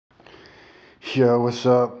Yo, what's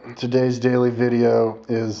up? Today's daily video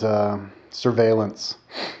is surveillance.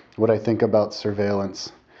 What I think about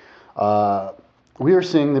surveillance. Uh, we are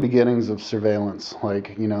seeing the beginnings of surveillance,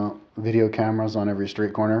 like, video cameras on every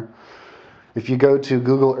street corner. If you go to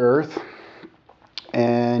Google Earth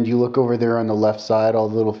and you look over there on the left side, all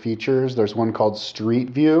the little features, there's one called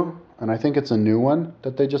Street View, and I think it's a new one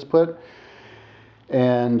that they just put.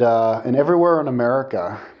 And everywhere in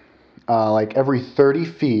America, like every 30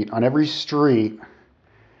 feet on every street,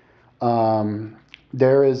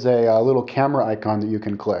 there is a little camera icon that you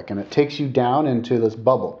can click, and it takes you down into this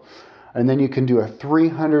bubble. And then you can do a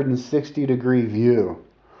 360-degree view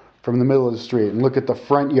from the middle of the street and look at the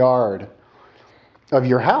front yard of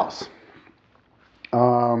your house.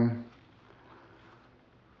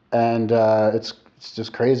 It's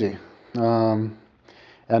just crazy. And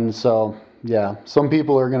so, yeah, some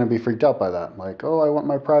people are going to be freaked out by that. Like, oh, I want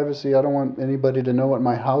my privacy. I don't want anybody to know what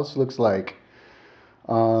my house looks like.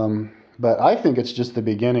 But I think it's just the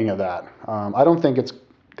beginning of that. I don't think it's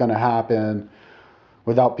going to happen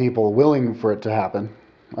without people willing for it to happen.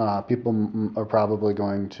 People are probably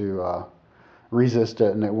going to resist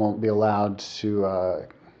it, and it won't be allowed to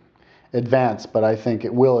advance. But I think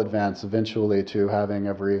it will advance eventually to having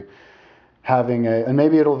and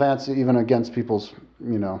maybe it'll advance even against people's,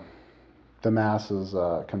 the masses'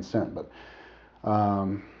 consent. But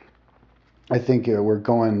I think we're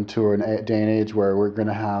going to a day and age where we're going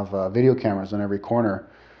to have video cameras on every corner.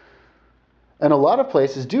 And a lot of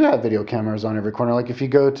places do have video cameras on every corner. Like if you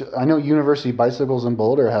go to, I know University Bicycles in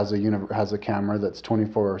Boulder has a camera that's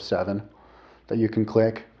 24/7 that you can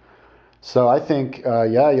click. So I think,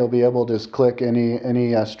 yeah, you'll be able to just click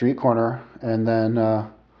any street corner and then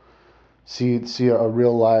see a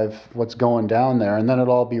real live what's going down there, and then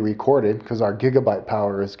it'll all be recorded because our gigabyte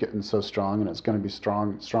power is getting so strong, and it's going to be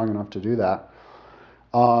strong enough to do that.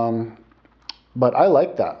 But I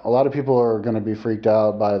like that. A lot of people are going to be freaked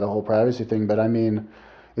out by the whole privacy thing, but I mean,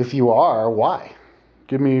 if you are, why?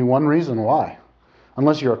 Give me one reason why.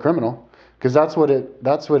 Unless you're a criminal, because that's what it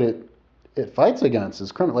fights against,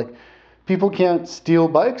 is criminal. Like, people can't steal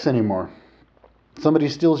bikes anymore. Somebody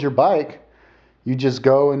steals your bike, you just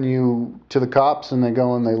go to the cops, and they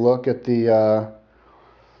go and they look at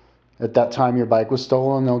at that time your bike was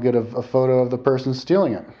stolen. They'll get a photo of the person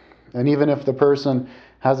stealing it. And even if the person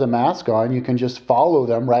has a mask on, you can just follow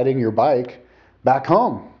them riding your bike back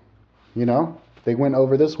home. They went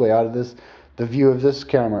over this way out of the view of this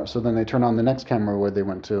camera. So then they turn on the next camera where they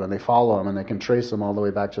went to, and they follow them, and they can trace them all the way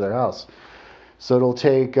back to their house. So it'll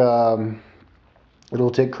take crime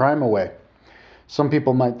away. Some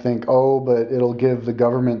people might think, oh, but it'll give the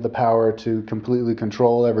government the power to completely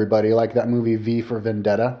control everybody, like that movie V for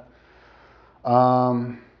Vendetta.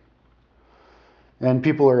 And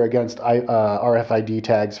people are against RFID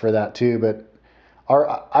tags for that too. But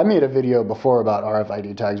I made a video before about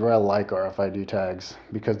RFID tags where I like RFID tags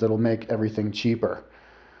because it'll make everything cheaper.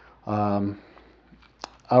 Our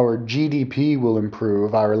GDP will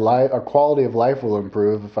improve. Our quality of life will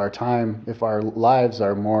improve if our lives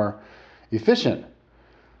are more efficient.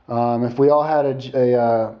 If we all had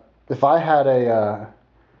if I had a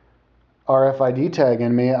RFID tag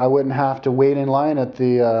in me, I wouldn't have to wait in line at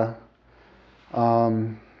the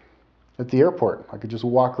airport. I could just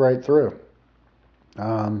walk right through.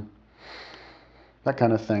 That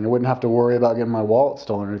kind of thing. I wouldn't have to worry about getting my wallet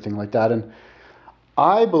stolen or anything like that. And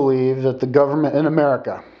I believe that the government in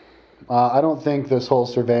America, I don't think this whole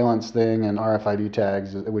surveillance thing and RFID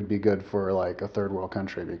tags, it would be good for like a third world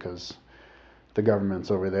country because the government's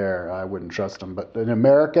over there. I wouldn't trust them. But in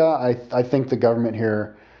America, I think the government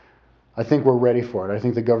here, I think we're ready for it. I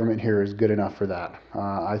think the government here is good enough for that.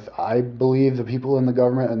 I believe the people in the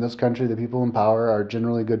government in this country, the people in power, are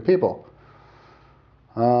generally good people.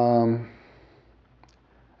 Or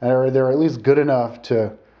they're at least good enough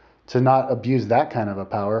to not abuse that kind of a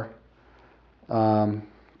power. I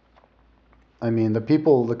mean,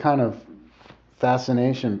 the kind of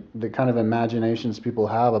fascination, the kind of imaginations people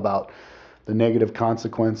have about the negative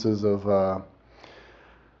consequences of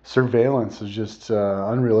surveillance is just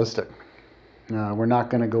unrealistic. We're not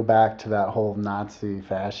going to go back to that whole Nazi,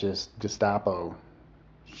 fascist, Gestapo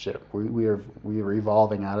shit. We are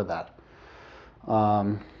evolving out of that.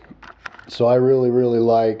 So I really, really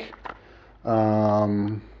like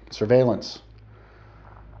surveillance.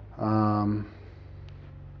 I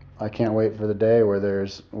can't wait for the day where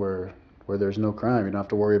there's no crime. You don't have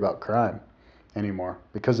to worry about crime anymore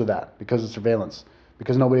because of that, because of surveillance,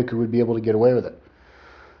 because nobody would be able to get away with it.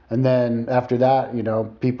 And then after that,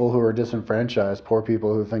 people who are disenfranchised, poor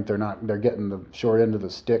people who think they're getting the short end of the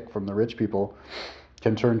stick from the rich people,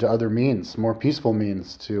 can turn to other means, more peaceful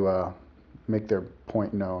means to make their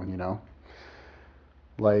point known, you know.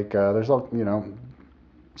 Like there's all, you know,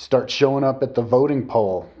 start showing up at the voting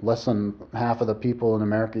poll. Less than half of the people in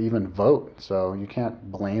America even vote, so you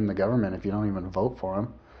can't blame the government if you don't even vote for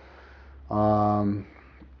them.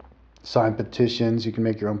 Sign petitions. You can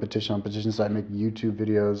make your own petition on petition site. Make YouTube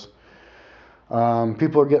videos.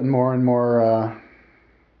 People are getting more and more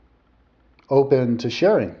open to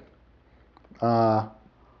sharing. More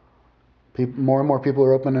and more people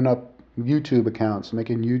are opening up YouTube accounts,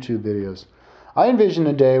 making YouTube videos. I envision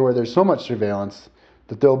a day where there's so much surveillance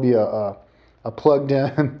that there'll be a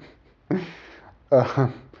plugged-in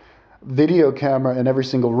video camera in every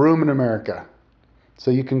single room in America. So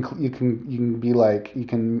you can be like, you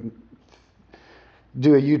can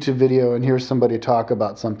do a YouTube video and hear somebody talk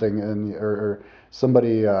about something, and or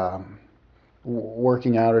somebody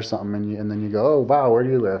working out or something, and then you go, oh wow, where do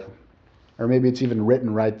you live? Or maybe it's even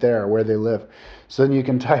written right there where they live. So then you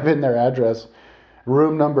can type in their address,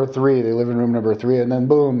 room number 3. They live in room number 3, and then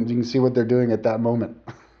boom, you can see what they're doing at that moment.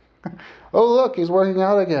 Oh look, he's working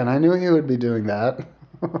out again. I knew he would be doing that.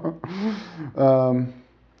 Of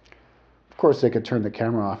course, they could turn the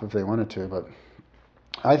camera off if they wanted to, but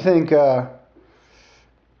I think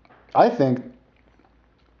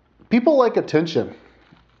people like attention.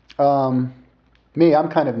 Me, I'm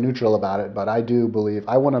kind of neutral about it, but I do believe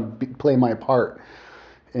I want to play my part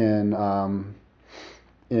in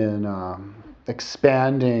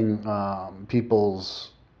expanding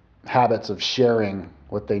people's habits of sharing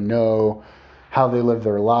what they know, how they live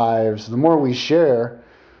their lives. The more we share,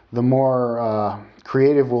 the more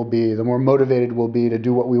creative we'll be, the more motivated we'll be to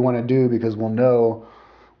do what we want to do, because we'll know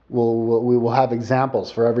we will have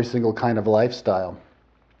examples for every single kind of lifestyle.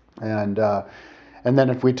 And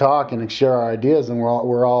then if we talk and share our ideas, then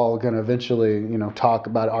we're all going to eventually, you know,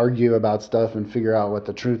 argue about stuff and figure out what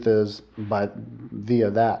the truth is via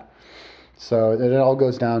that. So it all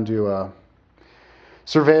goes down to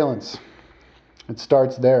surveillance. It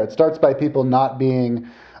starts there. It starts by people not being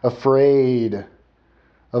afraid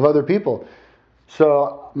of other people.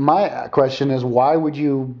 So my question is, why would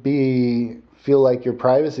you feel like your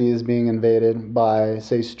privacy is being invaded by,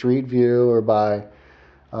 say, Street View, or by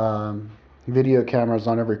video cameras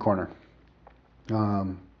on every corner?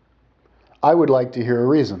 I would like to hear a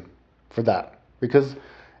reason for that, because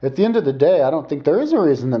at the end of the day, I don't think there is a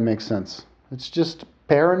reason that makes sense. It's just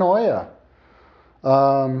paranoia.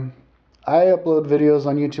 I upload videos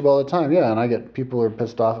on YouTube all the time, yeah, and I get people who are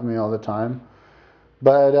pissed off at me all the time.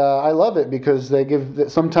 But I love it because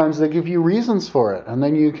sometimes they give you reasons for it, and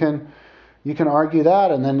then you can argue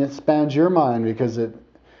that, and then it expands your mind, because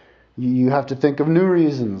you have to think of new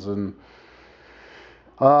reasons, and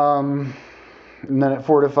then it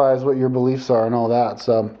fortifies what your beliefs are and all that.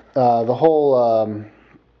 So the whole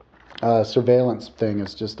surveillance thing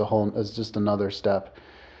is just another step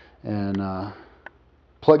in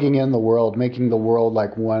plugging in the world, making the world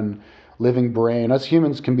like one living brain. Us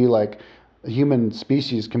humans can be like, human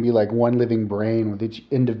species can be like one living brain, with each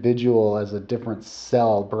individual as a different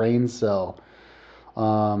brain cell.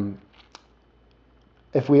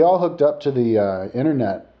 If we all hooked up to the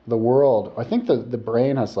internet, the world, I think the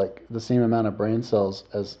brain has like the same amount of brain cells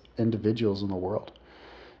as individuals in the world.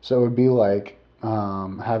 So it would be like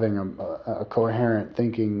having a coherent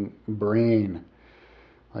thinking brain,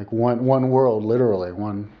 like one world, literally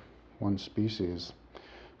one species.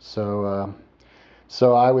 So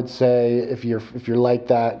I would say if you're like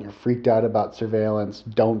that and you're freaked out about surveillance,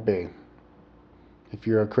 don't be. If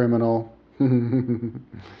you're a criminal,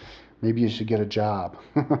 maybe you should get a job.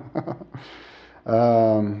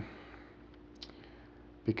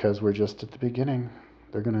 Because we're just at the beginning.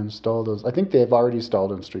 They're going to install those. I think they've already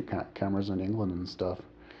installed in street cameras in England and stuff.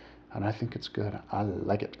 And I think it's good. I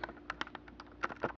like it.